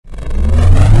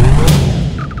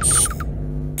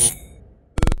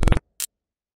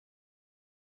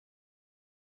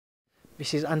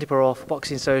This is Andi Purewal for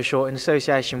Boxing Social in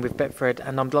association with Betfred,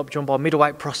 and I'm joined by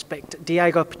middleweight prospect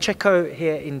Diego Pacheco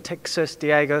here in Texas.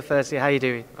 Diego, firstly, how you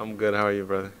doing? I'm good. How are you,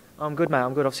 brother? I'm good, mate.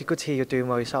 I'm good. Obviously, good to hear you're doing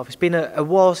well yourself. It's been a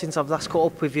while since I've last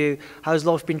caught up with you. How's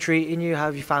life been treating you? How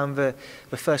have you found the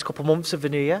first couple of months of the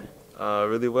new year?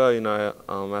 Really well.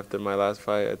 After my last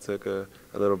fight, I took a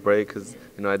little break because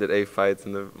I did 8 fights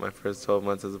in my first 12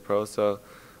 months as a pro. So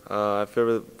I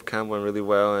feel camp went really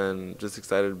well, and just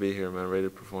excited to be here, man. Ready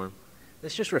to perform.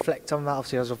 Let's just reflect on that,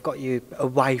 obviously, as I've got you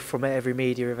away from every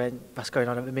media event that's going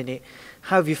on at the minute.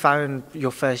 How have you found your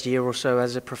first year or so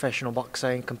as a professional boxer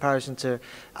in comparison to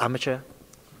amateur?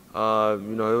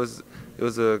 It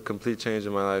was a complete change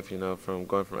in my life, from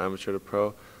going from amateur to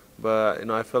pro. But,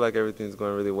 I feel like everything's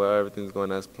going really well, everything's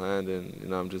going as planned,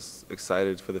 and, I'm just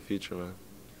excited for the future, man.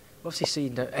 Obviously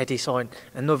seen Eddie sign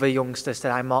another youngster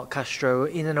today, Mark Castro,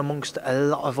 in and amongst a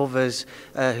lot of others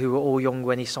who were all young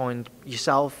when he signed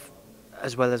yourself,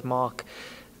 as well as Mark.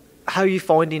 How are you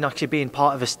finding actually being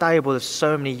part of a stable of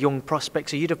so many young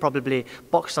prospects? So you'd have probably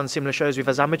boxed on similar shows with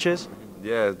as amateurs?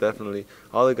 Yeah, definitely.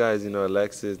 All the guys,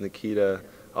 Alexis, Nikita,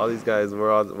 all these guys,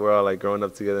 we're all like growing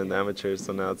up together in the amateurs.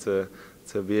 So now to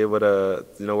be able to,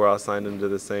 we're all signed into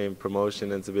the same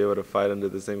promotion, and to be able to fight under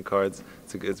the same cards,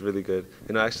 it's really good.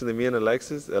 Actually, me and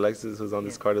Alexis who's on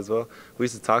this card as well, we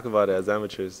used to talk about it as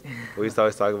amateurs. We used to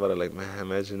always talk about it like, man,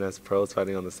 imagine us pros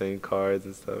fighting on the same cards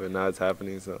and stuff, and now it's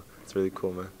happening, so it's really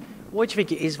cool, man. What do you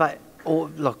think it is that, or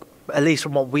look, at least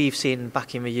from what we've seen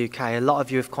back in the UK, a lot of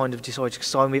you have kind of decided to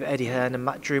sign with Eddie Hearn and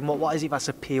Matt Drew. What is it that's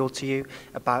appealed to you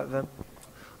about them?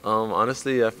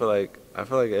 Honestly, I feel like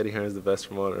Eddie Hearn is the best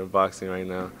promoter in boxing right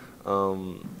now.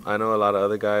 I know a lot of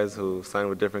other guys who sign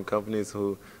with different companies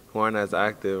who aren't as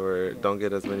active or don't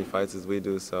get as many fights as we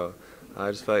do. So I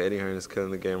just feel like Eddie Hearn is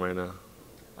killing the game right now.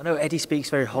 I know Eddie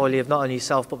speaks very highly of not only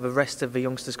yourself but the rest of the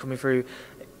youngsters coming through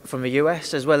from the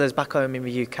US as well as back home in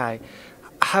the UK.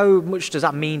 How much does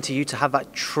that mean to you to have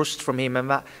that trust from him and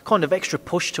that kind of extra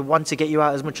push to want to get you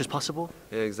out as much as possible?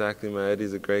 Yeah, exactly, man.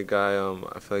 Eddie's a great guy.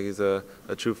 I feel like he's a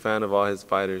true fan of all his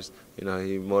fighters. He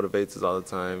motivates us all the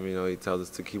time. He tells us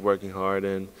to keep working hard,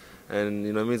 and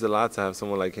it means a lot to have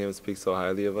someone like him speak so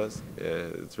highly of us. Yeah,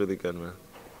 it's really good, man.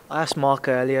 I asked Mark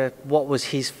earlier, what was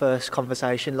his first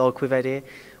conversation like with Eddie?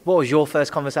 What was your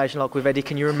first conversation like with Eddie?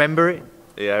 Can you remember it?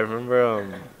 Yeah, I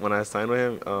remember when I signed with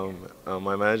him,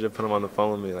 my manager put him on the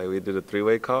phone with me. Like, we did a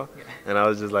 3-way call, and I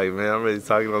was just like, man, I'm really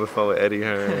talking on the phone with Eddie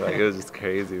Hearn. Like, it was just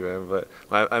crazy, man. But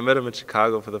I met him in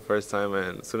Chicago for the first time,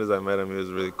 and as soon as I met him, he was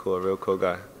really cool, a real cool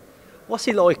guy. What's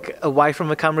he like away from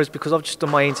the cameras? Because I've just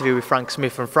done my interview with Frank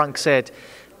Smith, and Frank said,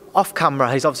 off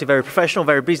camera, he's obviously very professional,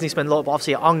 very businessman-like, but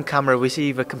obviously on camera, we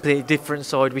see the completely different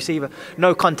side. We see the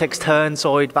no context Hearn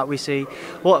side that we see.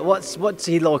 What's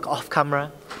he like off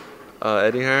camera?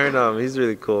 Eddie Hearn, he's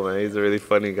really cool, man. He's a really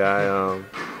funny guy.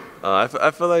 I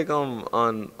feel like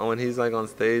when he's like on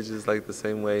stage, it's like the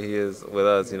same way he is with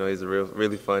us. He's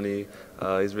really funny.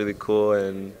 He's really cool,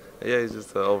 and yeah, he's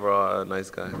just overall a nice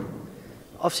guy.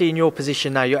 Obviously, in your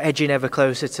position now, you're edging ever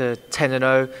closer to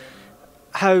 10-0.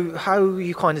 How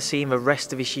you kind of seeing the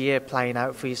rest of this year playing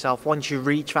out for yourself? Once you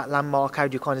reach that landmark, how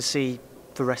do you kind of see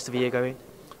the rest of the year going?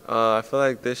 I feel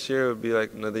like this year would be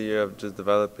like another year of just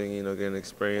developing, getting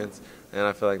experience, and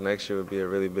I feel like next year would be a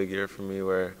really big year for me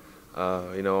where,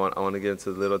 I want to get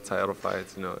into the little title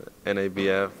fights,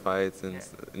 NABF fights and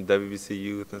WBC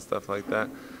youth and stuff like that.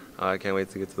 I can't wait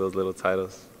to get to those little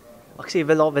titles. I see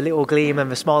the little gleam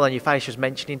and the smile on your face just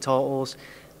mentioning titles.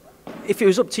 If it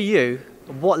was up to you,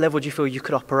 what level do you feel you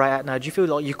could operate at now? Do you feel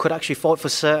like you could actually fight for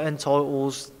certain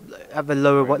titles at the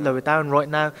lower down right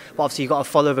now? But obviously you've got to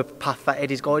follow the path that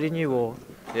Eddie's guiding you, or?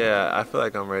 Yeah, I feel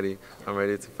like I'm ready. I'm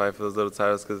ready to fight for those little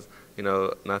titles because,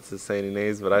 not to say any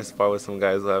names, but I spar with some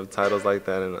guys who have titles like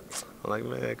that, and I'm like,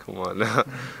 man, come on now.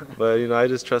 But, I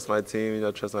just trust my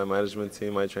team, trust my management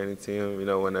team, my training team.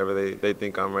 Whenever they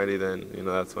think I'm ready, then,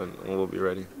 that's when we'll be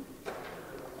ready.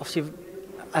 Obviously,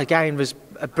 again, was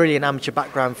a brilliant amateur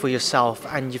background for yourself,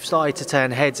 and you've started to turn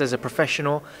heads as a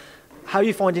professional. How are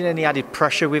you finding any added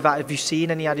pressure with that? Have you seen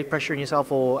any added pressure in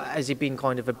yourself, or has it been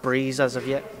kind of a breeze as of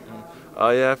yet?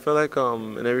 Yeah, I feel like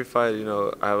in every fight,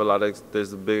 I have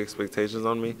there's big expectations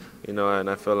on me, and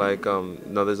I feel like,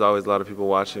 there's always a lot of people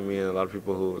watching me and a lot of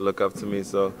people who look up to me,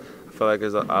 so I feel like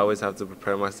I always have to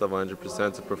prepare myself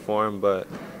 100% to perform, but,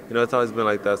 it's always been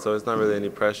like that, so it's not really any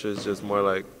pressure, it's just more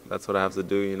like that's what I have to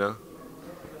do,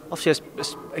 Obviously,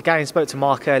 again, spoke to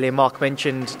Mark earlier. Mark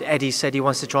mentioned Eddie said he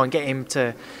wants to try and get him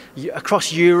to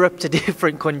across Europe to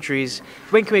different countries.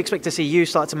 When can we expect to see you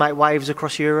start to make waves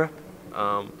across Europe?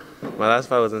 My last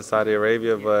fight was in Saudi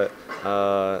Arabia, but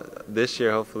this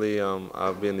year, hopefully,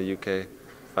 I'll be in the UK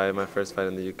fight, my first fight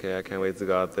in the UK. I can't wait to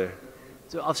go out there.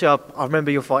 So obviously, I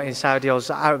remember your fight in Saudi. I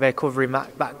was out there covering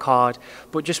that card.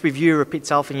 But just with Europe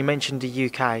itself, and you mentioned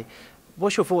the UK,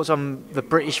 what's your thoughts on the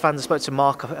British fans? I spoke to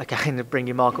Mark, again,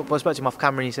 bringing Mark up, but I spoke to him off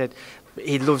camera and he said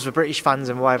he loves the British fans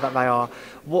and the way that they are.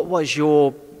 What was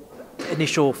your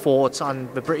initial thoughts on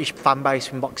the British fan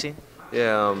base in boxing?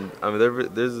 Yeah, I mean,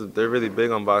 they're really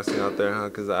big on boxing out there, huh?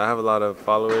 Because I have a lot of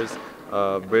followers,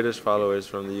 British followers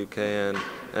from the UK,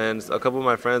 and a couple of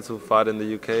my friends who fought in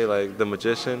the UK, like the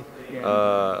Magician,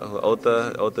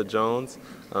 Ota Jones.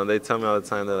 They tell me all the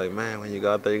time, they're like, man, when you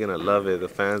go out there, you're gonna love it. The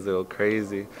fans will go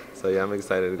crazy. So yeah, I'm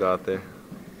excited to go out there.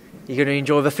 You're gonna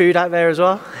enjoy the food out there as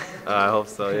well? I hope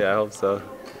so. Yeah, I hope so.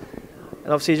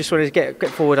 And obviously, you just wanted to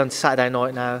get forward on Saturday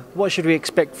night now. What should we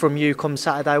expect from you come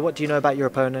Saturday? What do you know about your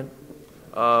opponent?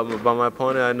 About my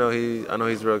opponent, I know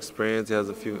he's real experienced. He has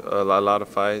a lot of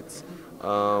fights,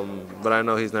 but I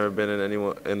know he's never been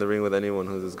in the ring with anyone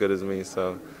who's as good as me.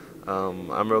 So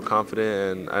I'm real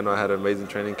confident, and I know I had an amazing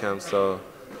training camp. So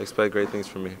expect great things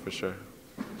from me for sure.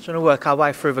 Just want to work our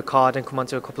way through the card and come on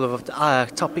to a couple of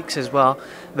topics as well.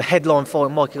 The headline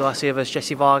fight, Michael Garcia versus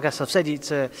Jesse Vargas. I've said it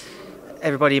to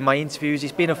everybody in my interviews.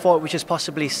 It's been a fight which has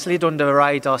possibly slid under the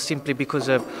radar simply because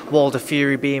of Wilder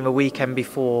Fury being the weekend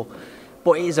before.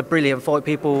 But it is a brilliant fight.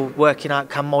 People working out,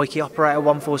 can Mikey operate at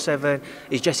 147?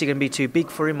 Is Jesse going to be too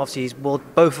big for him? Obviously, he's both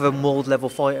of them world level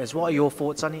fighters. What are your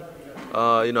thoughts on it?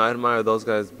 I admire those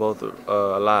guys both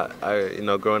a lot.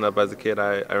 Growing up as a kid,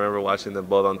 I remember watching them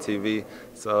both on TV.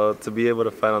 So to be able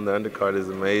to fight on the undercard is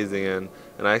amazing, and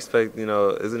I expect it's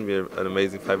going to be an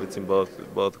amazing fight between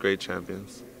both great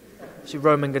champions. See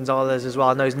Roman Gonzalez as well.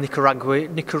 I know he's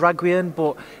Nicaraguan,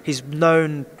 but he's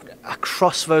known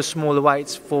across those smaller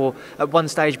weights for at one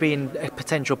stage being a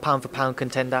potential pound-for-pound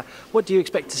contender. What do you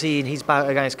expect to see in his bout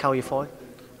against Cal Yafai?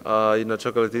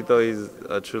 Chocolatito, he's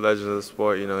a true legend of the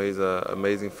sport. He's an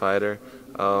amazing fighter.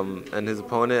 And his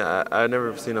opponent, I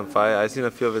never seen him fight. I've seen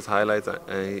a few of his highlights,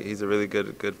 and he's a really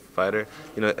good fighter.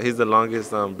 He's the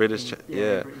longest British,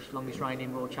 British longest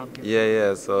reigning world champion.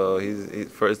 Yeah. So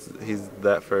he's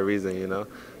that for a reason,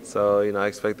 So I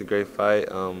expect a great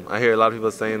fight. I hear a lot of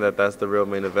people saying that that's the real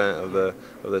main event of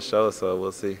the show. So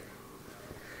we'll see.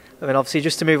 I mean, obviously,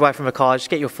 just to move away from the card,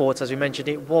 just get your thoughts. As we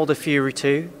mentioned, Wilder Fury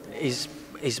 2 is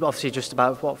obviously just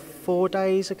about 5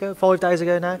 days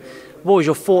ago now. What was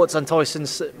your thoughts on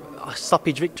Tyson's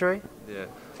stoppage victory? Yeah,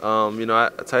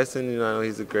 Tyson, I know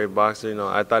he's a great boxer.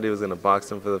 I thought he was gonna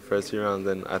box him for the first few rounds,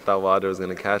 and I thought Wilder was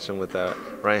gonna catch him with that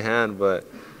right hand, but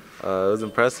it was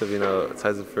impressive.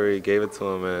 Tyson Fury gave it to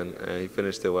him, and he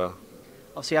finished it well.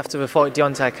 Obviously, after the fight,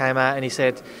 Deontay came out and he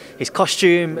said his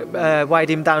costume weighed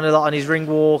him down a lot on his ring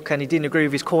walk, and he didn't agree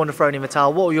with his corner throwing in the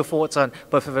towel. What were your thoughts on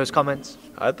both of those comments?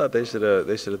 I thought they should have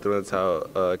thrown the towel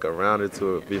like a round or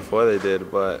two before they did,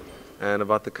 and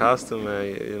about the costume,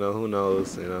 man, who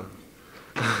knows,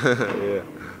 Yeah.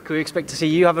 Could we expect to see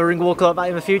you have a ring walk like that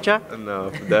in the future? No,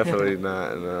 definitely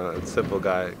not. No, simple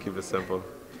guy, keep it simple.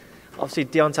 Obviously,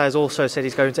 Deontay has also said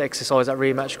he's going to exercise that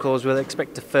rematch clause. We'll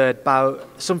expect a third bout.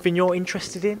 Something you're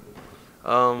interested in?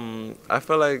 I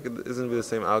feel like it's going to be the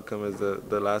same outcome as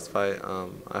the last fight.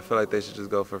 I feel like they should just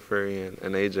go for Fury and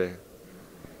AJ.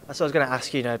 That's what I was going to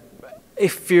ask you.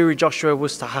 If Fury-Joshua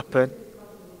was to happen,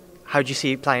 how do you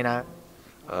see it playing out?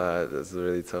 It's a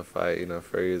really tough fight.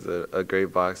 Fury is a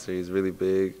great boxer. He's really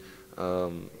big.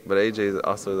 But AJ is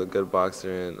also a good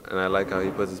boxer, and I like how he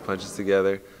puts his punches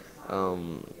together.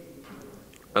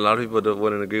 A lot of people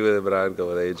wouldn't agree with it, but I'd go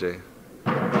with AJ.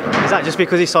 Is that just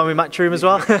because he saw me in Matchroom as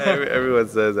well? Everyone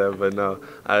says that, but no.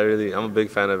 I'm a big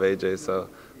fan of AJ, so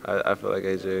I feel like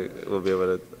AJ will be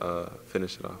able to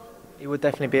finish it off. It would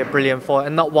definitely be a brilliant fight,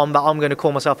 and not one that I'm going to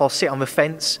call myself, I'll sit on the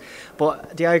fence.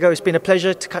 But Diego, it's been a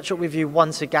pleasure to catch up with you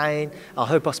once again. I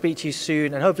hope I'll speak to you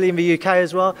soon, and hopefully in the UK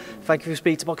as well. Thank you for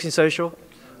speaking to Boxing Social.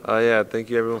 Thank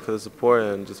you everyone for the support,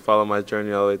 and just follow my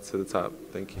journey all the way to the top.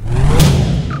 Thank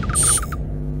you.